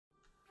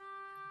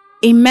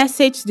A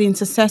message to the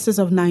intercessors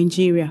of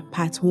Nigeria,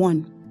 Part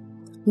 1.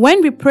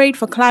 When we prayed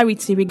for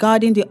clarity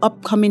regarding the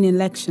upcoming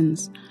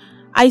elections,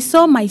 I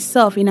saw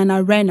myself in an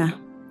arena.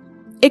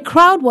 A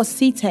crowd was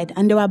seated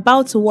and they were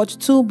about to watch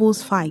two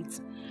bulls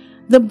fight.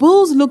 The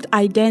bulls looked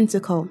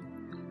identical.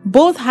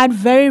 Both had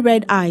very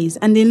red eyes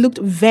and they looked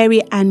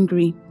very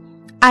angry.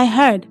 I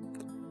heard,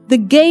 "The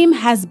game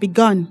has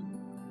begun."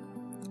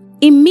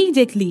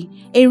 Immediately,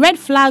 a red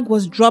flag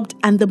was dropped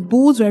and the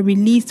bulls were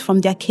released from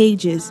their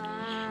cages.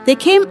 They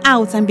came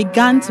out and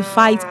began to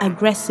fight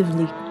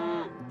aggressively.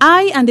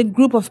 I and a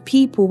group of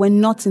people were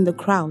not in the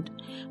crowd.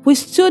 We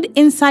stood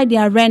inside the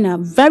arena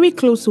very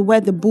close to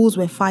where the bulls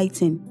were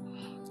fighting.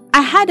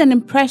 I had an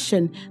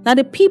impression that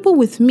the people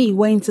with me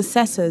were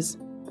intercessors.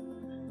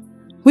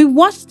 We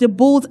watched the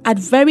bulls at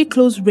very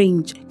close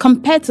range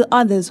compared to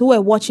others who were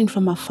watching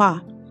from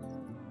afar.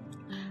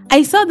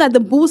 I saw that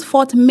the bulls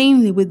fought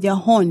mainly with their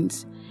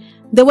horns.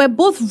 They were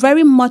both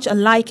very much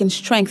alike in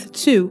strength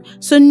too,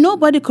 so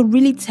nobody could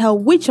really tell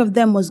which of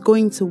them was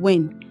going to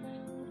win.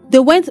 They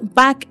went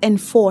back and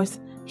forth,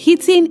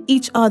 hitting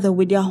each other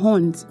with their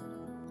horns.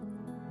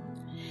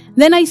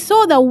 Then I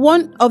saw that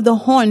one of the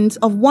horns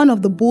of one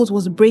of the bulls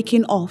was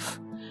breaking off.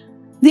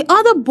 The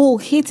other bull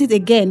hit it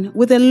again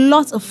with a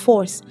lot of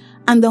force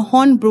and the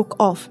horn broke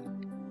off.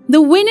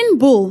 The winning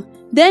bull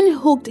then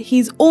hooked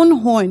his own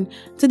horn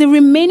to the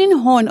remaining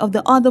horn of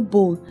the other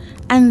bull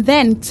and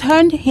then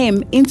turned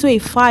him into a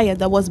fire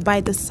that was by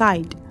the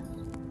side.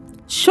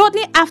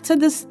 Shortly after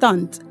this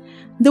stunt,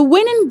 the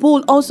winning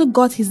bull also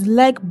got his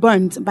leg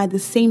burnt by the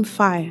same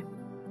fire.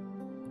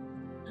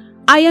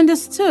 I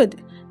understood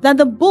that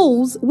the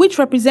bulls, which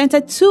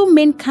represented two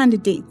main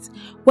candidates,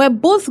 were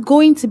both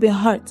going to be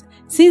hurt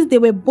since they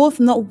were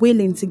both not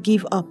willing to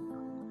give up.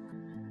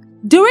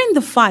 During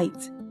the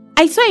fight,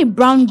 I saw a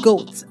brown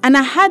goat and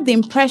I had the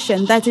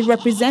impression that it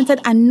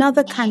represented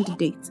another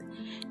candidate.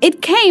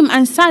 It came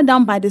and sat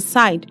down by the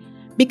side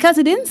because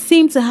it didn't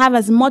seem to have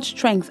as much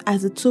strength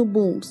as the two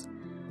bulls.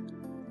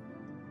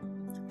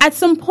 At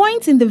some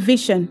point in the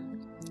vision,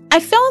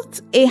 I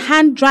felt a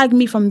hand drag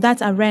me from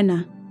that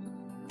arena.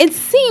 It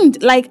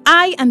seemed like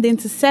I and the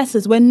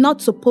intercessors were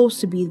not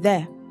supposed to be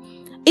there.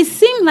 It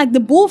seemed like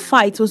the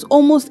bullfight was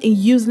almost a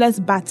useless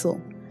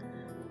battle.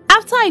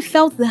 After I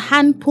felt the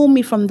hand pull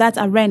me from that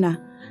arena,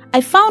 I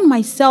found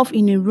myself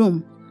in a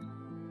room.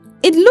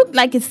 It looked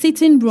like a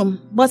sitting room,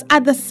 but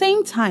at the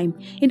same time,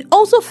 it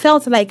also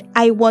felt like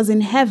I was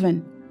in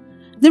heaven.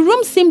 The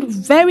room seemed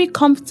very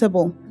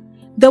comfortable.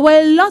 There were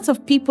a lot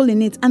of people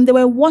in it and they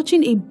were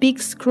watching a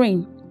big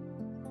screen.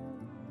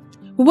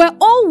 We were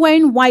all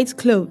wearing white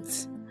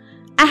clothes.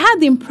 I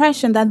had the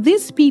impression that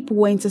these people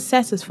were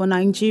intercessors for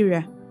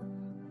Nigeria.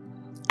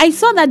 I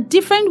saw that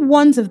different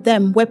ones of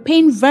them were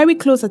paying very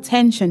close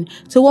attention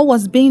to what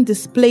was being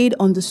displayed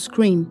on the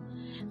screen.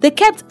 They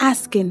kept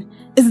asking,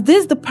 "Is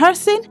this the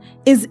person?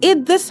 Is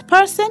it this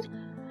person?"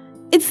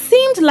 It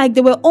seemed like they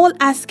were all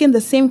asking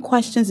the same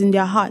questions in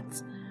their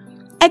hearts.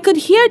 I could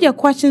hear their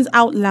questions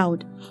out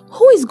loud.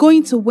 Who is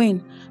going to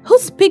win?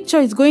 Whose picture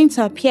is going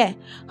to appear?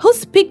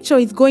 Whose picture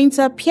is going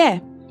to appear?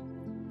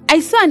 I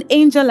saw an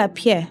angel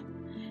appear.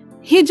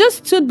 He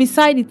just stood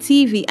beside the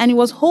TV and he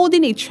was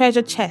holding a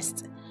treasure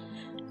chest.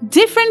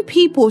 Different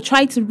people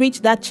tried to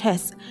reach that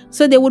chest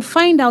so they would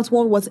find out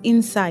what was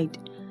inside.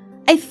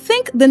 I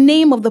think the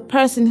name of the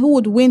person who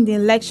would win the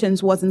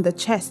elections was in the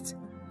chest.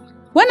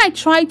 When I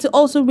tried to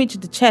also reach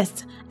the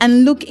chest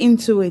and look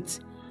into it,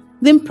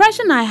 the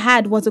impression I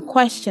had was a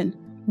question,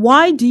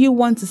 "Why do you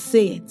want to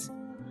see it?"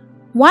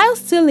 While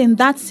still in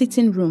that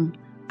sitting room,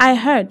 I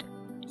heard,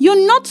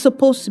 "You're not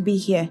supposed to be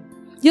here.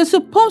 You're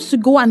supposed to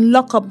go and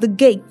lock up the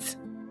gate."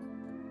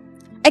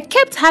 I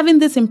kept having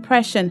this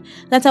impression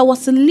that I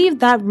was to leave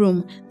that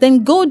room,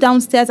 then go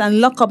downstairs and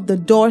lock up the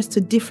doors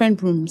to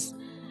different rooms.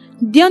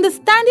 The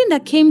understanding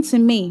that came to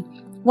me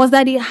was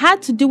that it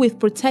had to do with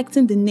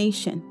protecting the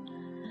nation.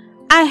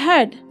 I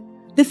heard,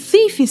 "The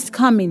thief is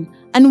coming,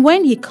 and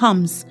when he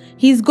comes,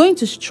 he is going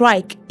to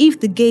strike if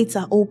the gates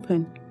are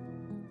open."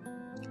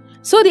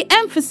 So the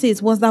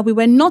emphasis was that we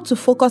were not to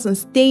focus on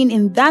staying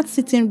in that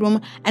sitting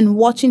room and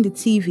watching the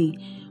TV.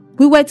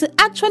 We were to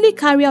actually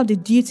carry out the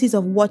duties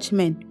of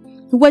watchmen.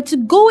 We were to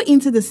go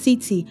into the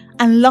city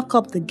and lock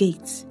up the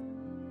gates.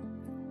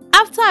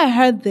 After I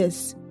heard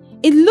this,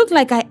 it looked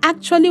like I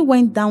actually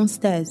went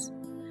downstairs.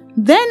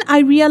 Then I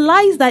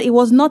realized that it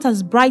was not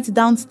as bright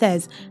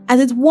downstairs as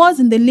it was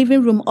in the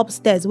living room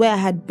upstairs where I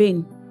had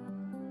been.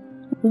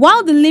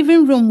 While the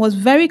living room was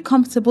very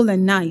comfortable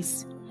and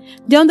nice,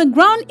 the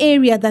underground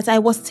area that I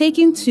was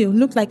taken to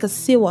looked like a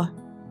sewer.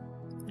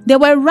 There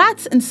were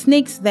rats and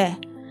snakes there.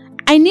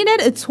 I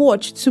needed a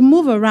torch to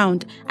move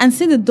around and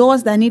see the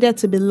doors that needed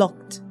to be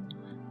locked.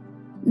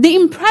 The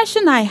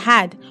impression I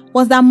had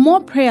was that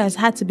more prayers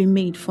had to be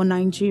made for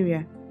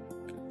Nigeria.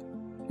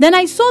 Then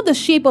I saw the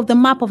shape of the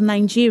map of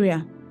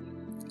Nigeria.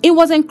 It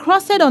was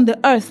encrusted on the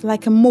earth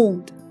like a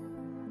mold.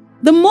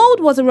 The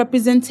mold was a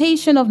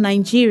representation of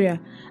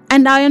Nigeria,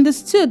 and I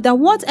understood that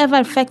whatever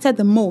affected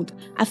the mold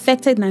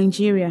affected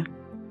Nigeria.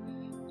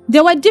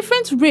 There were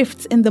different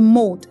rifts in the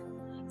mold.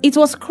 It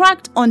was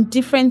cracked on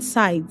different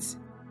sides.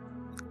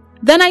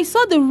 Then I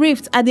saw the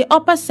rift at the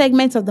upper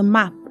segment of the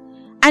map,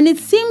 and it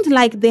seemed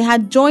like they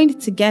had joined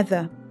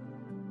together.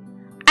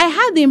 I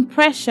had the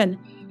impression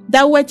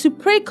that we were to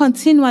pray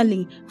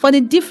continually for the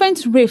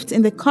different rifts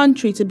in the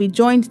country to be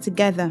joined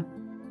together.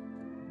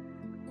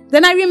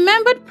 Then I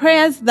remembered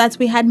prayers that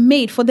we had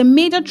made for the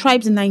major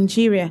tribes in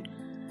Nigeria,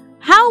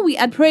 how we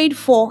had prayed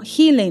for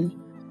healing.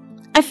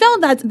 I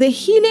felt that the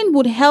healing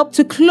would help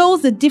to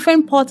close the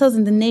different portals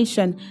in the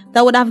nation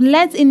that would have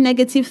let in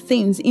negative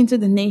things into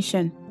the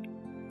nation.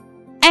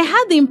 I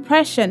had the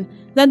impression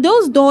that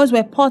those doors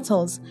were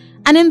portals,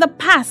 and in the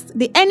past,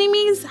 the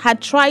enemies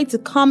had tried to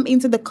come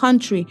into the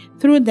country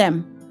through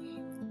them.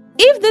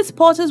 If these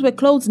portals were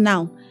closed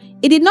now,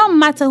 it did not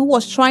matter who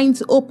was trying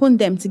to open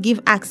them to give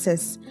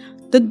access.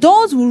 The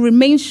doors would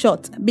remain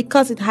shut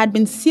because it had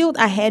been sealed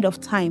ahead of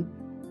time.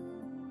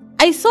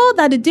 I saw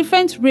that the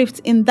different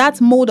rifts in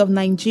that mold of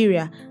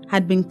Nigeria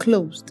had been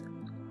closed.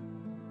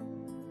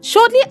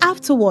 Shortly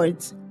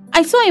afterwards,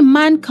 I saw a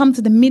man come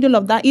to the middle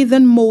of that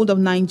eastern mold of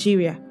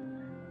Nigeria.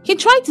 He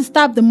tried to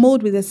stab the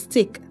mold with a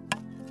stick.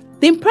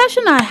 The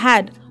impression I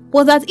had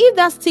was that if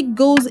that stick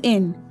goes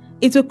in,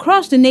 it will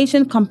crush the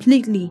nation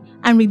completely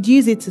and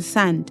reduce it to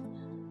sand.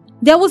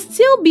 There would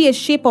still be a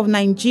shape of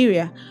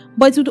Nigeria,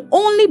 but it would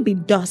only be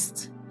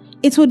dust.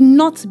 It would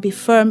not be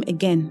firm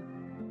again.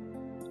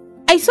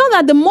 I saw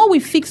that the more we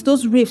fixed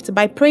those rifts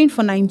by praying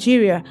for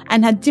Nigeria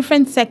and her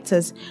different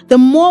sectors, the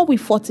more we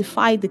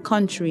fortified the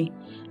country.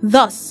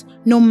 Thus,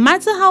 no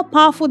matter how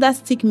powerful that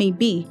stick may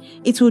be,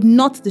 it would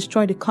not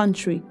destroy the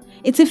country.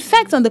 Its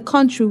effect on the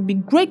country will be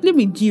greatly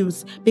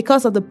reduced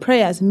because of the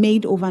prayers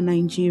made over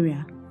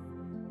Nigeria.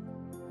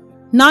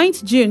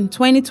 9th June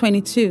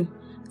 2022,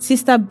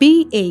 Sister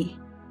B.A.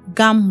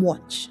 Gam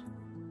Watch.